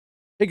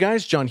Hey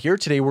guys, John here.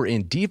 Today we're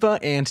in Diva,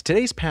 and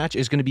today's patch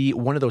is going to be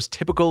one of those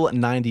typical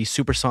 90s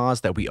supersaws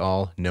that we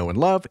all know and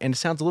love, and it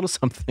sounds a little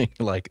something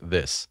like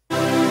this.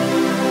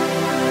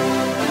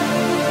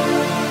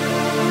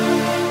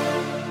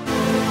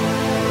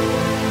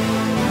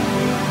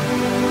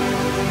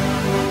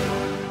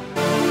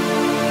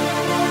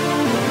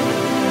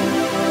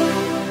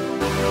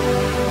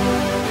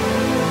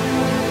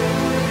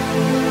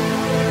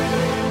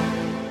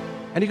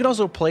 And you could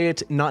also play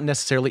it not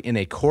necessarily in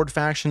a chord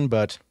fashion,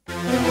 but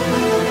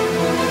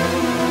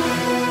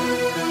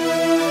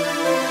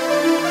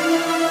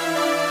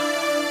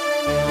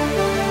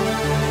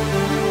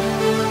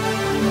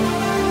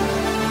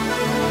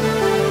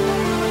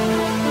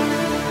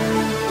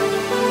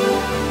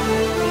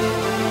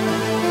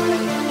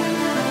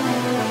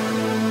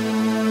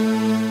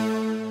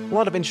a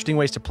lot of interesting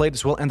ways to play it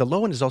as well, and the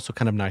low end is also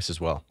kind of nice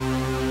as well.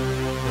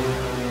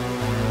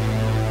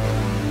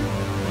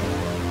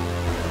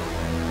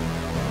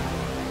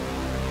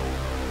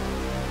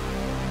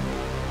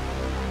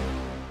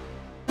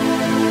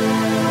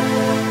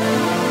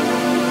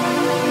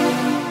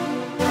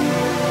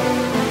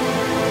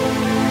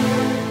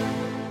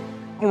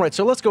 Alright,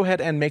 so let's go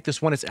ahead and make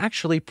this one. It's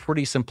actually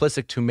pretty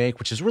simplistic to make,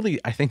 which is really,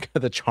 I think,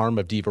 the charm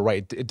of Diva,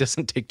 right? It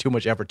doesn't take too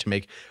much effort to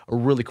make a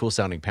really cool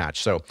sounding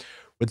patch. So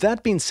with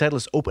that being said,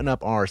 let's open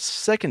up our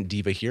second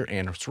Diva here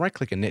and let's right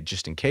click and knit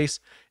just in case.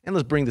 And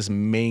let's bring this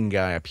main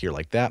guy up here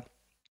like that.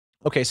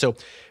 Okay, so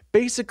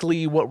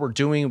basically what we're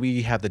doing,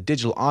 we have the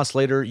digital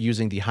oscillator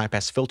using the high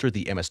pass filter,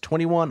 the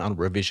MS-21 on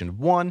revision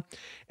 1.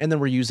 And then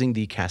we're using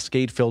the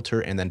cascade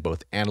filter and then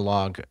both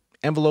analog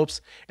envelopes,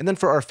 and then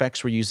for our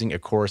effects we're using a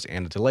chorus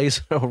and a delay,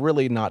 so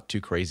really not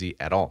too crazy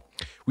at all.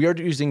 We are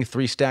using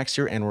 3 stacks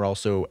here, and we're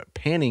also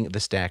panning the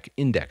stack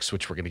index,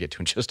 which we're going to get to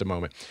in just a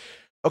moment.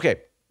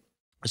 Okay,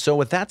 so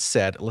with that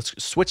said, let's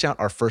switch out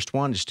our first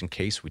one just in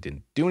case we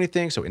didn't do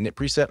anything. So init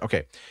preset.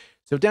 Okay,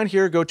 so down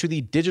here, go to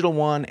the digital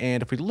one,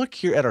 and if we look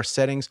here at our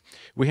settings,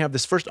 we have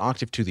this first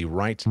octave to the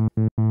right.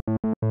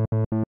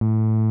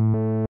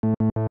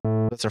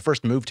 That's our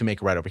first move to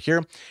make right over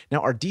here.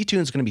 Now our detune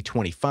is going to be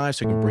 25,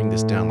 so we can bring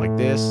this down like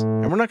this.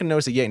 And we're not going to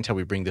notice it yet until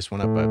we bring this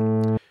one up, but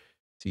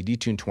see,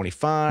 detune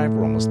 25,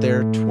 we're almost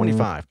there,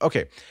 25.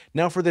 Okay,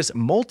 now for this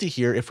multi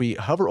here, if we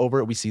hover over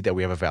it, we see that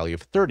we have a value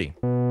of 30.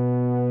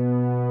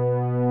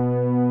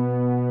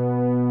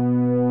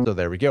 So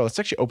there we go. Let's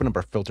actually open up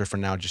our filter for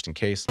now, just in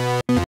case,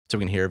 so we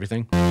can hear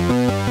everything.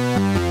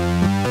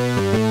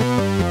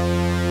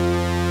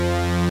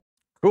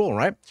 Cool,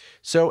 right?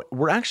 So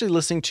we're actually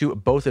listening to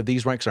both of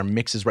these, right? Because our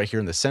mix is right here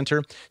in the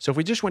center. So if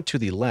we just went to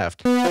the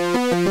left,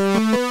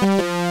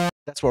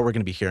 that's what we're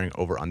going to be hearing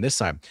over on this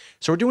side.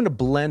 So we're doing a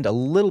blend a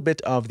little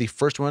bit of the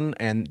first one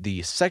and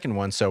the second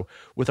one. So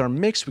with our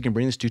mix, we can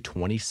bring this to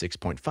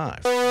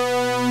 26.5.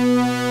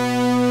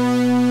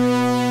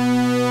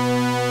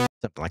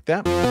 Something like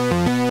that.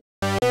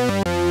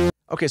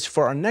 Okay, so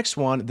for our next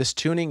one, this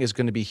tuning is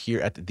going to be here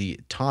at the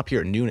top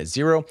here at noon at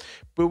 0,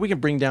 but we can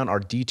bring down our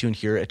detune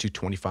here to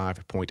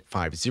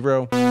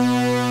 25.50.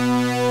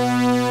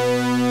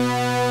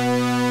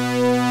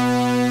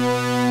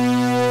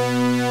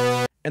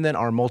 And then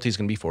our multi is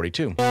going to be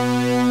 42.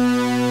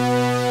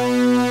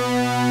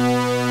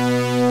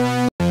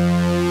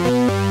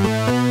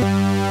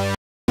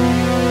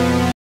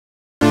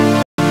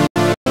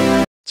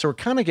 So we're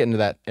kind of getting to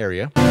that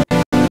area.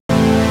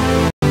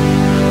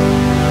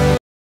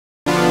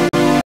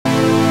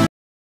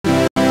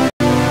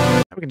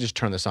 We can just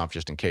turn this off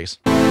just in case.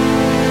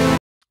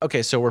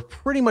 Okay, so we're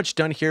pretty much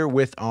done here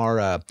with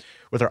our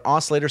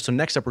oscillator. So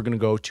next up, we're going to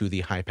go to the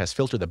high pass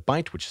filter, the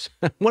bite, which is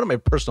one of my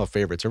personal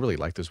favorites. I really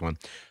like this one.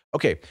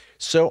 Okay,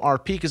 so our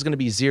peak is going to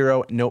be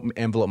 0, no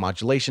envelope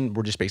modulation.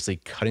 We're just basically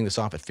cutting this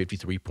off at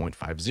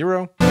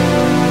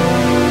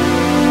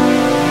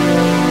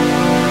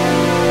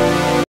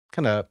 53.50.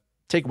 Kind of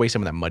take away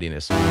some of that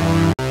muddiness.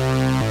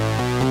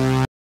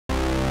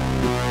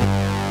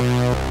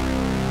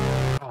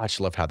 I just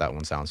love how that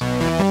one sounds.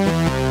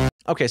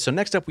 Okay, so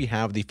next up we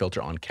have the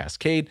filter on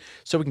Cascade.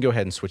 So we can go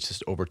ahead and switch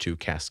this over to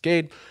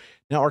Cascade.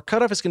 Now our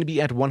cutoff is going to be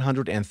at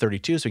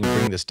 132, so we can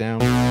bring this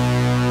down.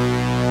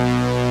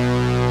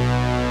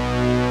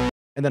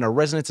 And then our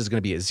resonance is going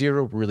to be at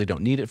 0. We really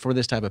don't need it for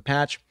this type of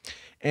patch.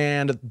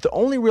 And the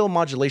only real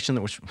modulation,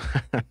 which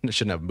I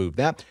shouldn't have moved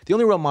that. The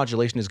only real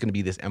modulation is going to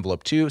be this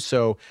envelope 2.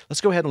 So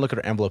let's go ahead and look at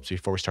our envelopes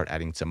before we start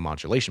adding some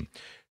modulation.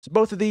 So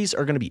both of these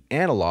are going to be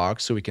analog,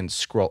 so we can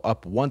scroll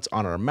up once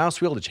on our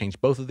mouse wheel to change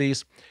both of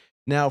these.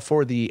 Now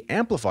for the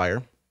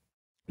amplifier,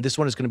 this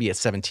one is going to be at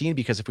 17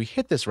 because if we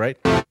hit this right,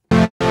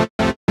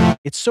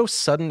 it's so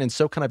sudden and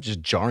so kind of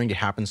just jarring to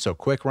happen so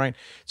quick, right?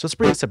 So let's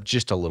bring this up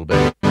just a little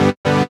bit.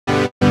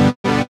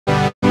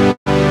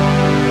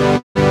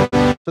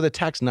 So the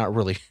attack's not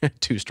really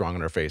too strong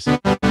in our face.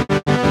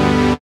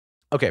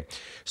 Okay,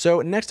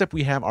 so next up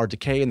we have our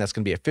decay, and that's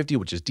going to be at 50,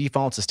 which is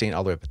default. Sustain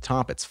all the way at the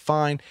top, it's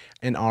fine.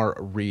 And our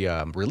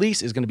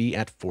release is going to be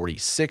at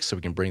 46, so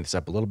we can bring this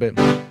up a little bit.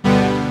 Bring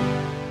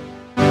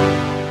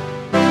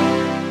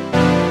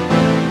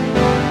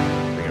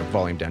our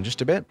volume down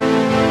just a bit.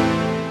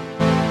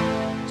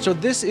 So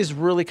this is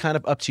really kind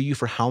of up to you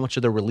for how much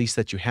of the release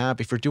that you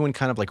have. If you're doing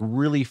kind of like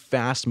really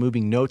fast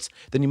moving notes,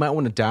 then you might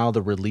want to dial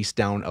the release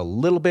down a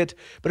little bit.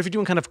 But if you're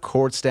doing kind of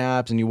chord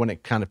stabs and you want to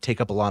kind of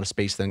take up a lot of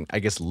space, then I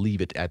guess leave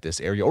it at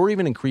this area or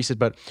even increase it.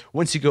 But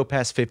once you go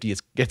past 50,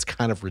 it gets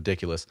kind of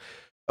ridiculous.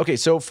 Okay,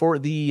 so for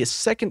the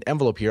second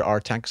envelope here, our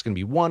attack is going to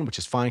be 1, which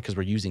is fine because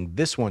we're using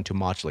this one to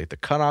modulate the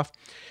cutoff.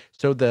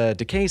 So the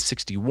decay is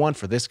 61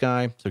 for this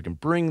guy, so we can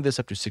bring this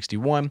up to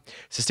 61.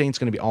 Sustain is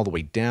going to be all the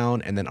way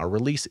down, and then our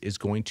release is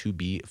going to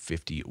be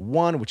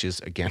 51, which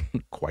is, again,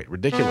 quite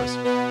ridiculous.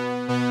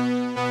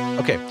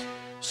 Okay,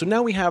 so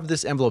now we have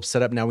this envelope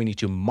set up. Now we need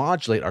to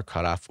modulate our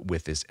cutoff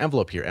with this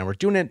envelope here, and we're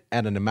doing it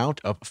at an amount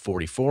of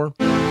 44.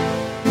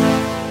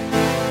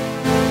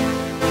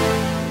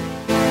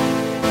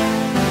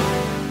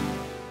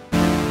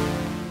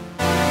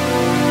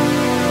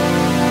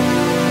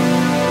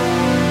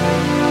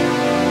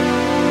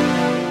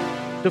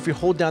 So if you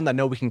hold down that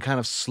note, we can kind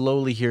of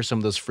slowly hear some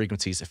of those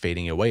frequencies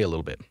fading away a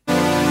little bit.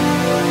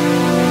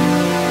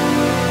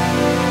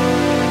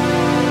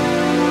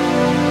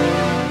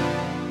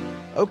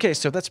 Okay,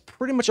 so that's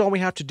pretty much all we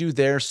have to do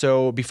there.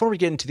 So before we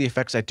get into the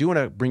effects, I do want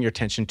to bring your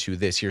attention to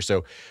this here.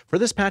 So for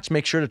this patch,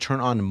 make sure to turn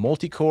on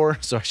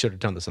Multicore. So I should have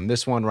done this on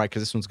this one, right?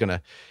 Because this one's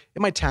it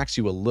might tax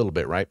you a little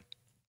bit, right?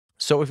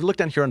 So if you look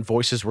down here on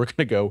voices, we're going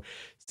to go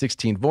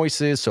 16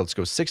 voices. So let's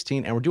go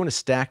 16, and we're doing a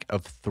stack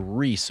of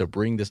 3. So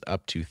bring this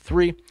up to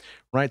 3,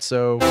 right?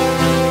 So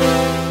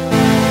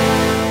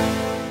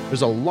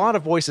there's a lot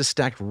of voices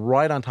stacked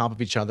right on top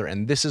of each other,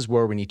 and this is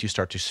where we need to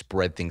start to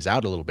spread things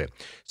out a little bit.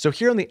 So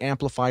here on the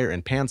amplifier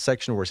and pan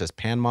section where it says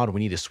pan mod, we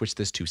need to switch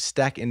this to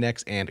stack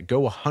index and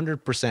go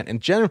 100%.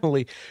 And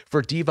generally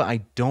for Diva,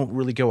 I don't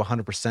really go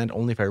 100%,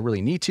 only if I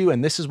really need to.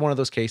 And this is one of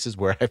those cases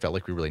where I felt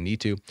like we really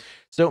need to.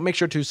 So make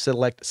sure to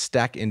select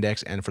stack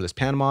index, and for this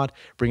pan mod,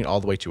 bring it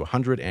all the way to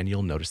 100, and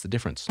you'll notice the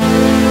difference.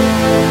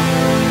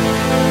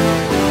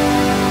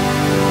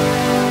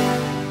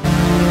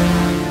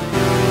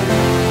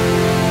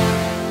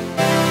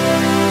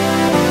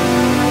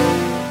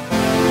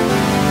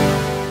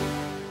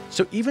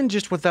 So even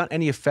just without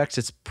any effects,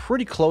 it's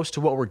pretty close to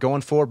what we're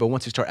going for. But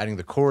once you start adding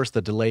the chorus,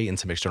 the delay, and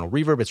some external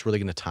reverb, it's really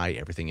going to tie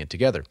everything in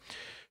together.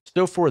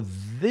 So for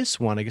this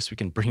one, I guess we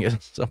can bring in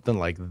something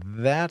like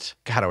that.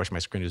 God, I wish my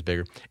screen was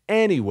bigger.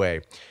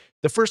 Anyway,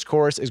 the first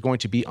chorus is going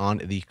to be on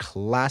the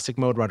classic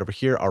mode right over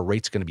here. Our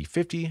rate's going to be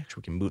 50.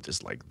 Actually, we can move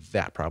this like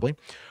that probably.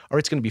 Our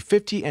rate's going to be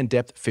 50 and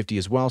depth 50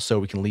 as well. So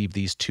we can leave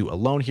these two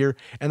alone here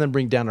and then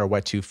bring down our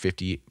wet to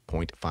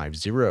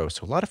 50.50.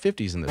 So a lot of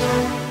 50s in this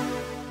one.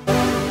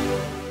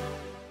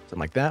 Something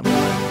like that.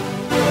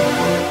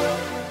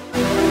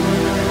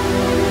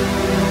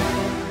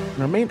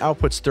 And our main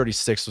output's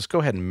 36. Let's go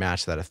ahead and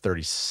match that at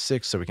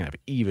 36 so we can have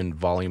even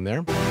volume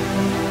there.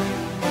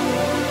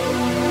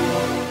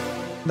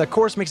 The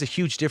chorus makes a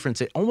huge difference.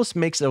 It almost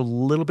makes it a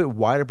little bit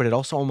wider, but it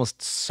also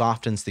almost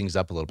softens things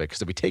up a little bit.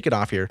 Because if we take it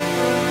off here,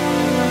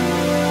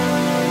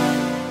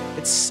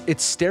 it's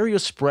stereo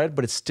spread,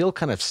 but it's still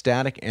kind of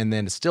static, and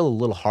then it's still a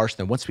little harsh.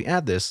 Then once we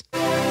add this,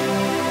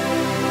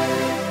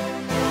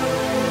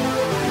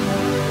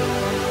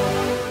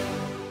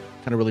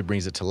 kind of really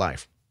brings it to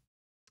life.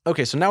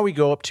 Okay, so now we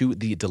go up to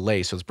the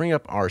delay. So let's bring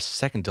up our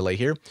second delay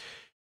here.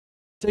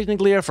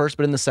 Technically our first,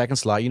 but in the second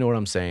slot, you know what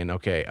I'm saying.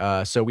 Okay,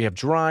 so we have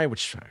dry,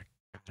 which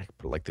I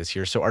put it like this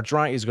here. So our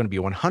dry is going to be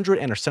 100,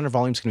 and our center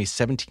volume is going to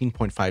be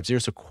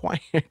 17.50. So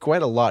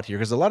quite a lot here,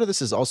 because a lot of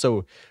this is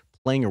also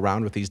playing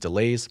around with these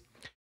delays.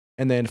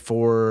 And then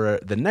for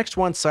the next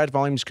one, side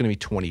volume is going to be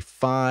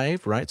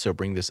 25, right? So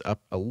bring this up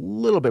a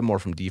little bit more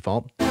from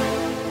default.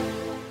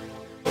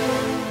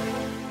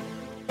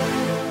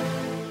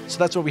 So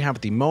that's what we have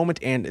at the moment,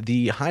 and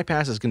the high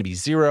pass is going to be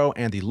 0,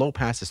 and the low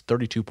pass is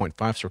 32.5,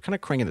 so we're kind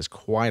of cranking this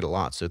quite a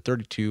lot, so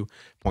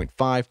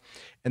 32.5,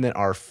 and then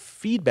our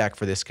feedback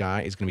for this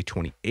guy is going to be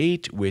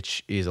 28,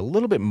 which is a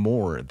little bit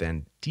more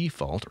than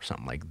default, or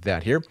something like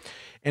that here,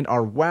 and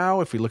our wow,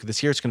 if we look at this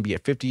here, it's going to be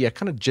at 50. I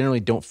kind of generally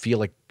don't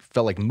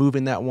felt like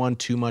moving that one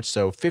too much,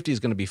 so 50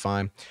 is going to be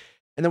fine.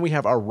 And then we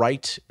have our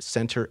right,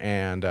 center,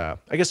 and I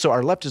guess so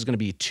our left is going to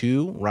be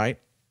 2, right,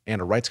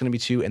 and our right's going to be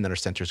 2, and then our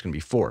center is going to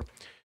be 4.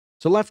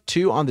 So left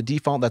 2 on the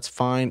default, that's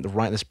fine. The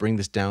right, let's bring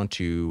this down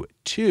to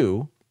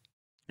 2.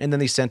 And then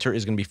the center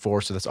is going to be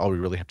 4, so that's all we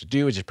really have to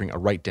do is just bring a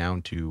right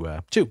down to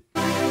 2.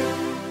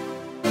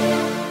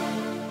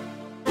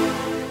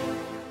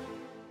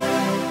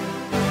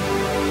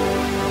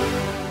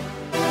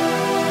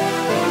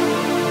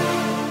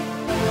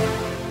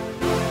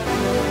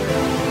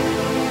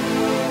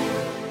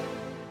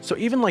 So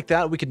even like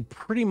that, we can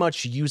pretty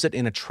much use it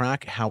in a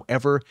track.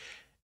 However,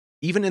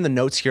 even in the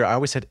notes here, I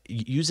always said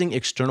using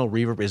external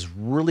reverb is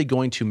really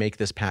going to make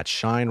this patch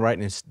shine, right?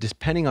 And it's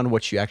depending on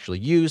what you actually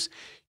use,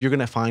 you're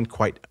going to find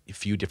quite a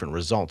few different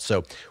results.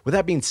 So with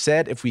that being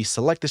said, if we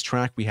select this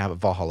track, we have a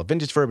Valhalla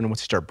Vintage Verb, and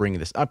once you start bringing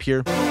this up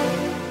here,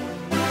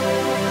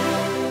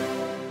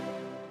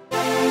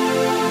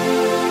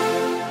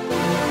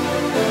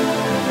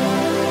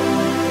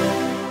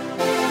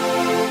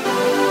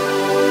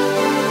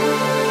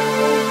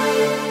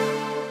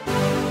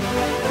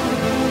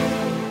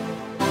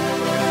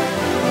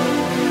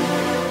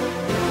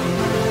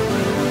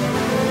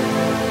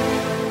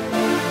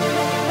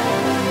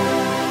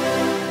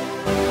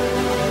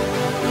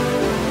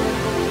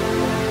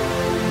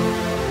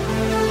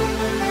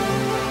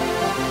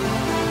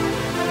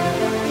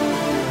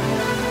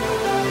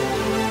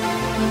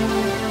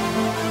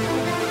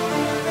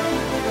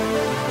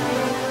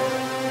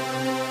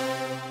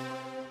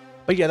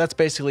 But yeah, that's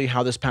basically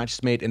how this patch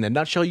is made in a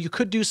nutshell. You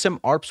could do some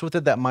ARPs with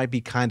it that might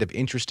be kind of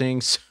interesting.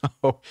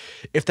 So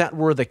if that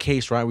were the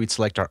case, right, we'd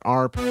select our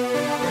ARP,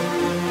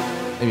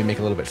 maybe make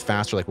it a little bit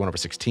faster, like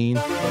 1/16.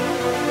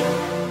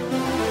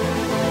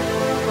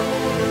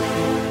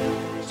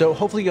 So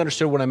hopefully you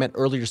understood what I meant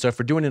earlier. So if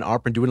we're doing an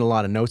ARP and doing a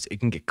lot of notes, it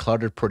can get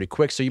cluttered pretty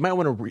quick. So you might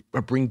want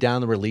to bring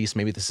down the release,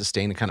 maybe the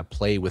sustain, and kind of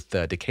play with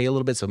the decay a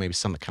little bit. So maybe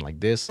something kind of like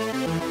this.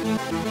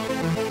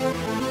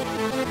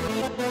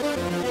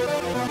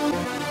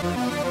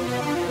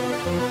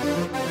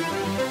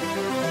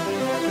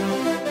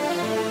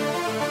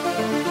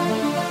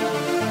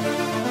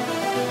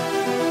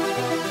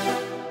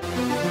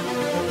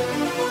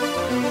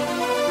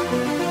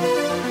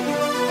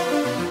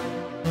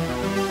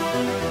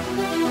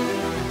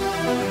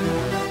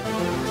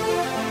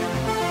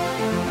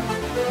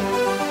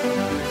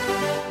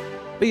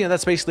 But yeah,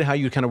 that's basically how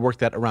you kind of work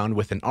that around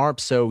with an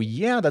ARP. So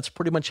yeah, that's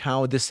pretty much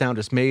how this sound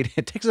is made.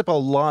 It takes up a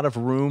lot of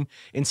room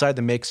inside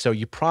the mix, so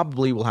you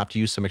probably will have to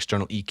use some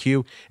external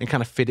EQ and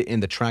kind of fit it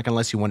in the track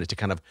unless you want it to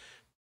kind of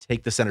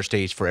take the center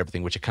stage for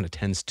everything, which it kind of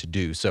tends to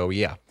do. So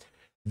yeah,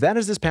 that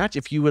is this patch.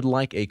 If you would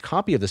like a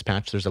copy of this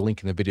patch, there's a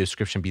link in the video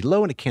description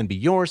below and it can be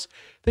yours.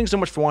 Thanks so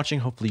much for watching.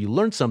 Hopefully you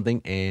learned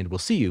something and we'll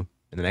see you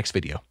in the next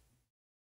video.